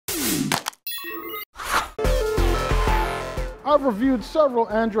I've reviewed several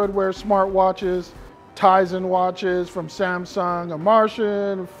Android Wear smartwatches, Tizen watches from Samsung, a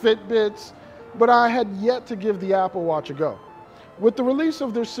Martian, Fitbits, but I had yet to give the Apple Watch a go. With the release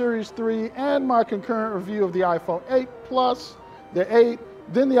of their Series 3 and my concurrent review of the iPhone 8 Plus, the 8,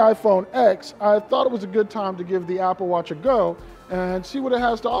 then the iPhone X, I thought it was a good time to give the Apple Watch a go and see what it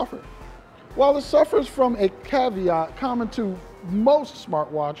has to offer. While it suffers from a caveat common to most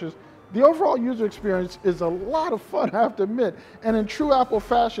smartwatches, the overall user experience is a lot of fun, I have to admit, and in true Apple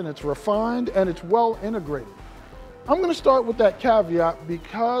fashion, it's refined and it's well integrated. I'm going to start with that caveat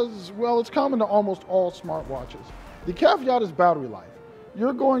because, well, it's common to almost all smartwatches. The caveat is battery life.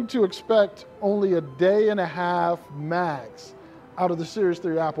 You're going to expect only a day and a half max out of the Series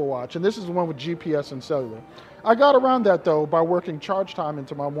 3 Apple Watch, and this is the one with GPS and cellular. I got around that though by working charge time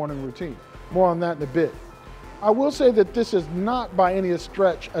into my morning routine. More on that in a bit. I will say that this is not by any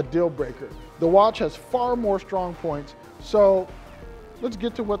stretch a deal breaker. The watch has far more strong points, so let's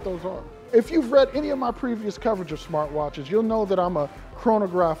get to what those are. If you've read any of my previous coverage of smartwatches, you'll know that I'm a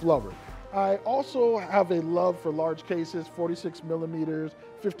chronograph lover. I also have a love for large cases, 46 millimeters,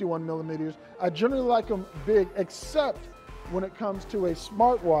 51 millimeters. I generally like them big, except when it comes to a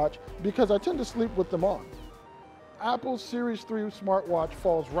smartwatch, because I tend to sleep with them on. Apple's Series 3 smartwatch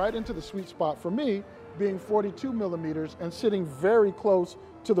falls right into the sweet spot for me, being 42 millimeters and sitting very close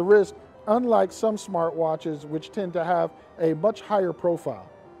to the wrist, unlike some smartwatches which tend to have a much higher profile.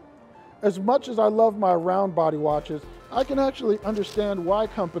 As much as I love my round body watches, I can actually understand why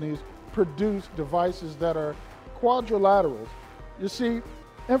companies produce devices that are quadrilaterals. You see,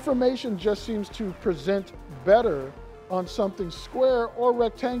 information just seems to present better on something square or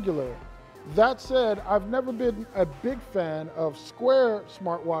rectangular. That said, I've never been a big fan of square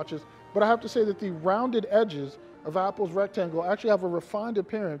smartwatches, but I have to say that the rounded edges of Apple's rectangle actually have a refined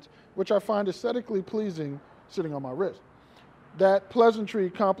appearance, which I find aesthetically pleasing sitting on my wrist. That pleasantry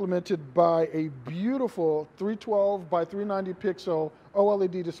complemented by a beautiful 312 by 390 pixel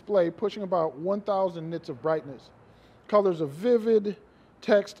OLED display pushing about 1,000 nits of brightness. Colors are vivid,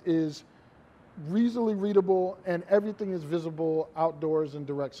 text is easily readable, and everything is visible outdoors in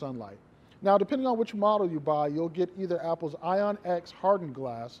direct sunlight. Now, depending on which model you buy, you'll get either Apple's Ion X hardened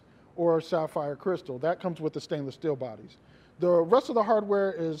glass or sapphire crystal. That comes with the stainless steel bodies. The rest of the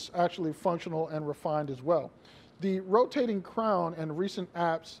hardware is actually functional and refined as well. The rotating crown and recent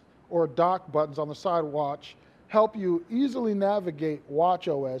apps or dock buttons on the side watch help you easily navigate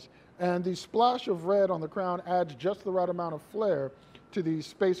watchOS, and the splash of red on the crown adds just the right amount of flair to the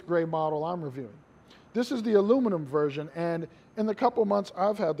space gray model I'm reviewing. This is the aluminum version, and in the couple months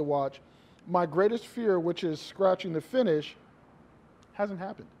I've had the watch, my greatest fear, which is scratching the finish, hasn't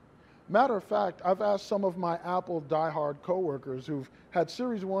happened. Matter of fact, I've asked some of my Apple diehard coworkers who've had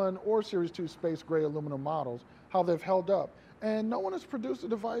Series 1 or Series 2 space gray aluminum models how they've held up, and no one has produced a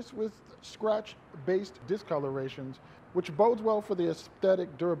device with scratch-based discolorations, which bodes well for the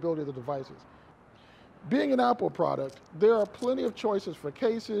aesthetic durability of the devices. Being an Apple product, there are plenty of choices for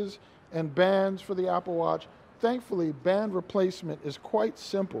cases and bands for the Apple Watch. Thankfully, band replacement is quite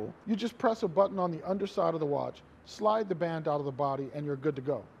simple. You just press a button on the underside of the watch, slide the band out of the body, and you're good to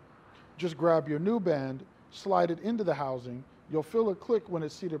go. Just grab your new band, slide it into the housing, you'll feel a click when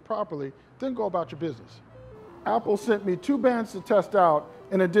it's seated properly, then go about your business. Apple sent me 2 bands to test out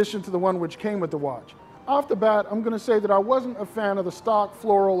in addition to the one which came with the watch. Off the bat, I'm going to say that I wasn't a fan of the stock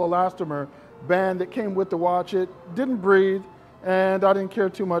floral elastomer band that came with the watch. It didn't breathe, and I didn't care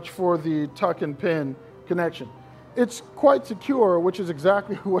too much for the tuck and pin connection. It's quite secure, which is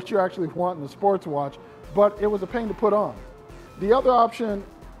exactly what you actually want in a sports watch, but it was a pain to put on. The other option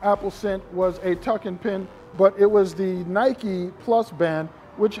Apple sent was a tuck and pin, but it was the Nike Plus band,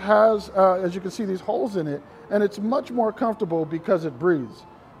 which has, as you can see, these holes in it, and it's much more comfortable because it breathes.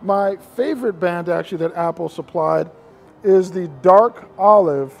 My favorite band actually that Apple supplied is the dark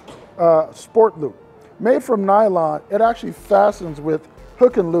olive sport loop. Made from nylon, it actually fastens with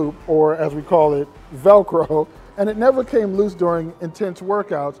hook and loop, or as we call it, Velcro, and it never came loose during intense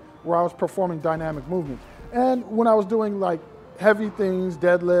workouts where I was performing dynamic movements. And when I was doing like heavy things,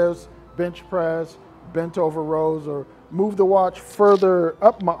 deadlifts, bench press, bent over rows, or move the watch further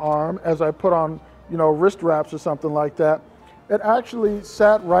up my arm as I put on, wrist wraps or something like that, it actually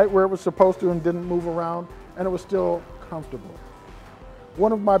sat right where it was supposed to and didn't move around, and it was still comfortable.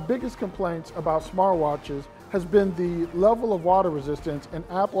 One of my biggest complaints about smartwatches has been the level of water resistance, and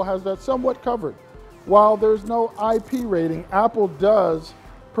Apple has that somewhat covered. While there's no IP rating, Apple does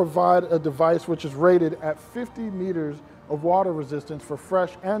provide a device which is rated at 50 meters of water resistance for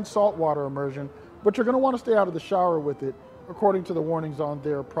fresh and saltwater immersion, but you're going to want to stay out of the shower with it, according to the warnings on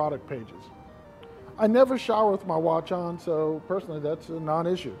their product pages. I never shower with my watch on, so personally that's a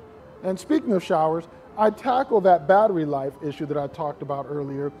non-issue. And speaking of showers, I tackle that battery life issue that I talked about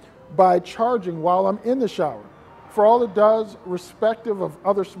earlier by charging while I'm in the shower. For all it does, respective of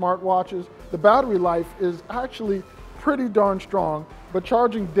other smartwatches, the battery life is actually pretty darn strong, but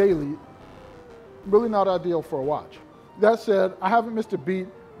charging daily, really not ideal for a watch. That said, I haven't missed a beat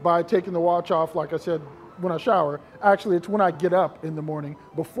by taking the watch off, like I said, when I shower. Actually, it's when I get up in the morning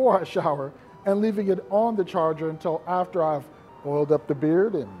before I shower and leaving it on the charger until after I've oiled up the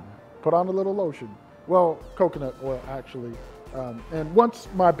beard and put on a little lotion. Well, coconut oil, actually. And once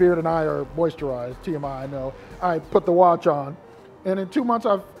my beard and I are moisturized, TMI, I know, I put the watch on. And in 2 months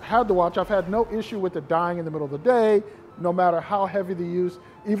I've had the watch, I've had no issue with it dying in the middle of the day, no matter how heavy the use.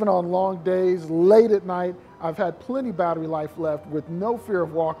 Even on long days, late at night, I've had plenty battery life left with no fear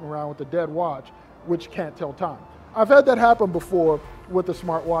of walking around with a dead watch, which can't tell time. I've had that happen before with the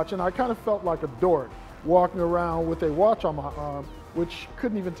smartwatch, and I kind of felt like a dork walking around with a watch on my arm, which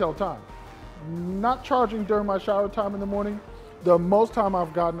couldn't even tell time. Not charging during my shower time in the morning, the most time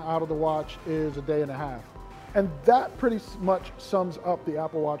I've gotten out of the watch is a day and a half. And that pretty much sums up the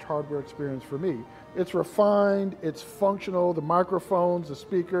Apple Watch hardware experience for me. It's refined, it's functional, the microphones, the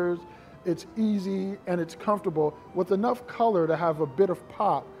speakers, it's easy and it's comfortable with enough color to have a bit of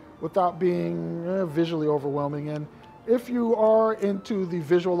pop without being visually overwhelming. And if you are into the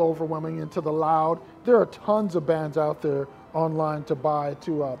visual overwhelming, into the loud, there are tons of bands out there online to buy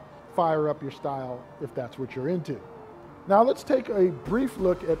to fire up your style if that's what you're into. Now let's take a brief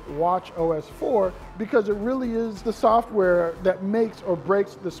look at watchOS 4 because it really is the software that makes or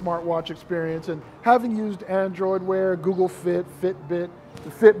breaks the smartwatch experience. And having used Android Wear, Google Fit, Fitbit, the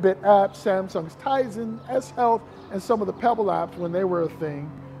Fitbit app, Samsung's Tizen, S Health, and some of the Pebble apps when they were a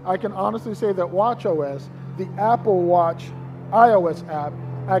thing, I can honestly say that watchOS, the Apple Watch iOS app,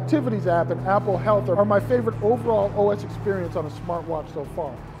 Activities app, and Apple Health are my favorite overall OS experience on a smartwatch so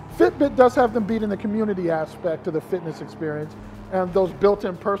far. Fitbit does have them beat in the community aspect to the fitness experience and those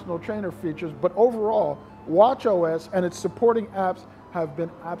built-in personal trainer features, but overall, watchOS and its supporting apps have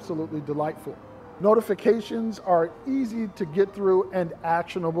been absolutely delightful. Notifications are easy to get through and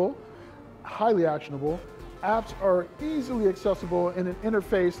actionable, highly actionable. Apps are easily accessible in an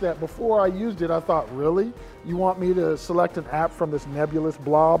interface that before I used it, I thought, really? You want me to select an app from this nebulous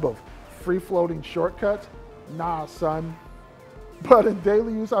blob of free-floating shortcuts? Nah, son. But in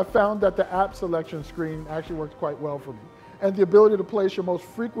daily use, I found that the app selection screen actually works quite well for me. And the ability to place your most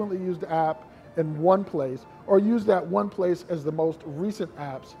frequently used app in one place or use that one place as the most recent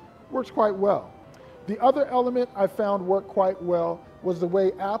apps works quite well. The other element I found worked quite well was the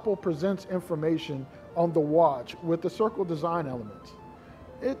way Apple presents information on the watch with the circle design elements.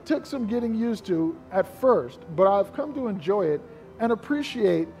 It took some getting used to at first, but I've come to enjoy it and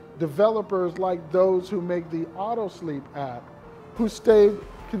appreciate developers like those who make the Auto Sleep app, who stayed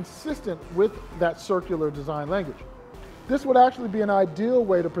consistent with that circular design language. This would actually be an ideal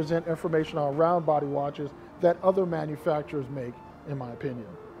way to present information on round body watches that other manufacturers make, in my opinion.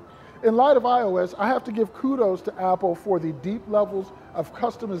 In light of iOS, I have to give kudos to Apple for the deep levels of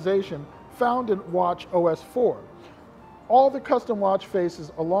customization found in watchOS 4. All the custom watch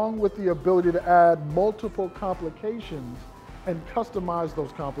faces, along with the ability to add multiple complications and customize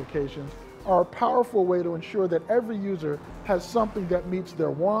those complications, are a powerful way to ensure that every user has something that meets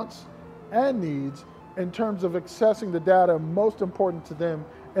their wants and needs in terms of accessing the data most important to them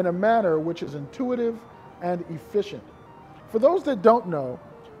in a manner which is intuitive and efficient. For those that don't know,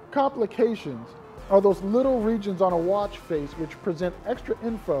 complications are those little regions on a watch face which present extra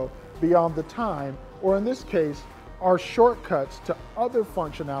info beyond the time, or in this case, are shortcuts to other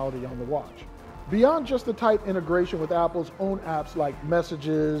functionality on the watch. Beyond just the tight integration with Apple's own apps like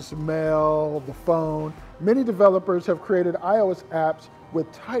Messages, Mail, the phone, many developers have created iOS apps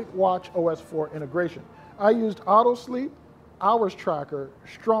with tight watchOS 4 integration. I used Auto Sleep, Hours Tracker,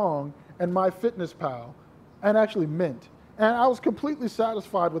 Strong, and MyFitnessPal, and actually Mint. And I was completely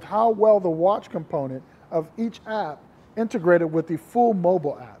satisfied with how well the watch component of each app integrated with the full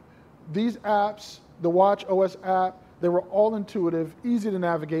mobile app. These apps, the watchOS app, they were all intuitive, easy to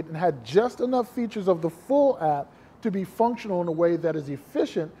navigate, and had just enough features of the full app to be functional in a way that is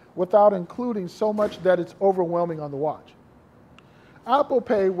efficient without including so much that it's overwhelming on the watch. Apple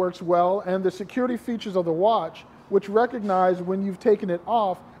Pay works well, and the security features of the watch, which recognize when you've taken it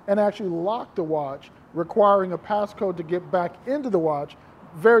off and actually lock the watch, requiring a passcode to get back into the watch,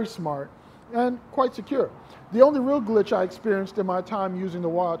 very smart and quite secure. The only real glitch I experienced in my time using the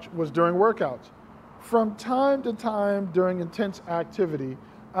watch was during workouts. From time to time during intense activity,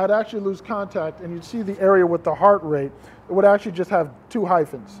 I'd actually lose contact and you'd see the area with the heart rate. It would actually just have 2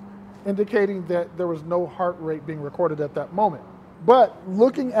 hyphens. indicating that there was no heart rate being recorded at that moment. But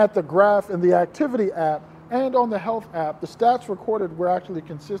looking at the graph in the activity app and on the health app, the stats recorded were actually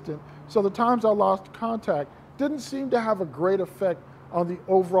consistent. So the times I lost contact didn't seem to have a great effect on the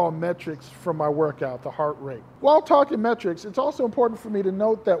overall metrics from my workout, the heart rate. While talking metrics, it's also important for me to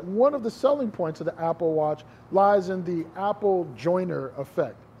note that one of the selling points of the Apple Watch lies in the Apple joiner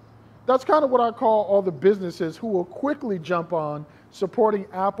effect. That's kind of what I call all the businesses who will quickly jump on supporting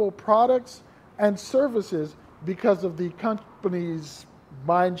Apple products and services because of the company's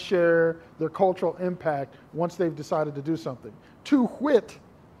mind share, their cultural impact once they've decided to do something. To wit,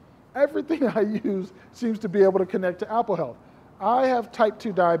 everything I use seems to be able to connect to Apple Health. I have type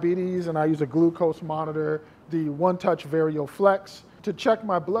 2 diabetes and I use a glucose monitor, the One-Touch Vario Flex, to check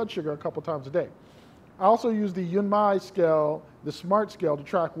my blood sugar a couple times a day. I also use the Yunmai scale, the Smart Scale, to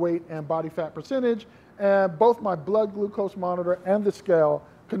track weight and body fat percentage, and both my blood glucose monitor and the scale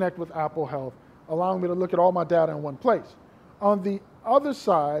connect with Apple Health, allowing me to look at all my data in one place. On the other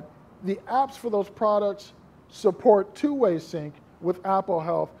side, the apps for those products support two-way sync with Apple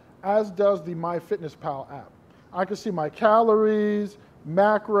Health, as does the MyFitnessPal app. I can see my calories,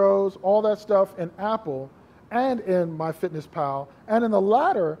 macros, all that stuff in Apple and in MyFitnessPal. And in the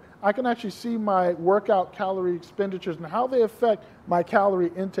latter, I can actually see my workout calorie expenditures and how they affect my calorie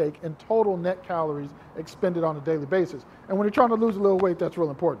intake and total net calories expended on a daily basis. And when you're trying to lose a little weight, that's real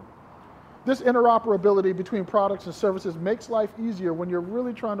important. This interoperability between products and services makes life easier when you're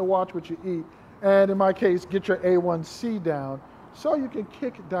really trying to watch what you eat, and in my case, get your A1C down so you can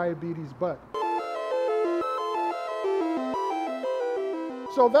kick diabetes butt.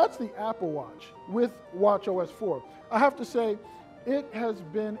 So that's the Apple Watch with watchOS 4. I have to say, it has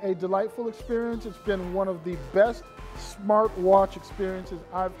been a delightful experience. It's been one of the best smartwatch experiences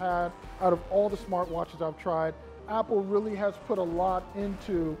I've had out of all the smartwatches I've tried. Apple really has put a lot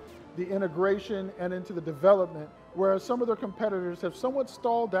into the integration and into the development, whereas some of their competitors have somewhat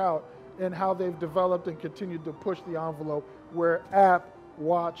stalled out in how they've developed and continued to push the envelope where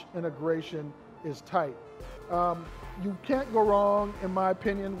app-watch integration is tight. You can't go wrong, in my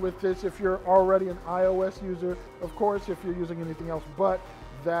opinion, with this if you're already an iOS user. Of course, if you're using anything else but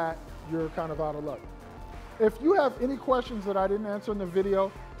that, you're kind of out of luck. If you have any questions that I didn't answer in the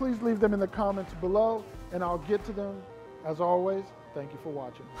video, please leave them in the comments below, and I'll get to them. As always, thank you for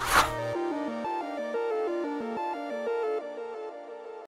watching.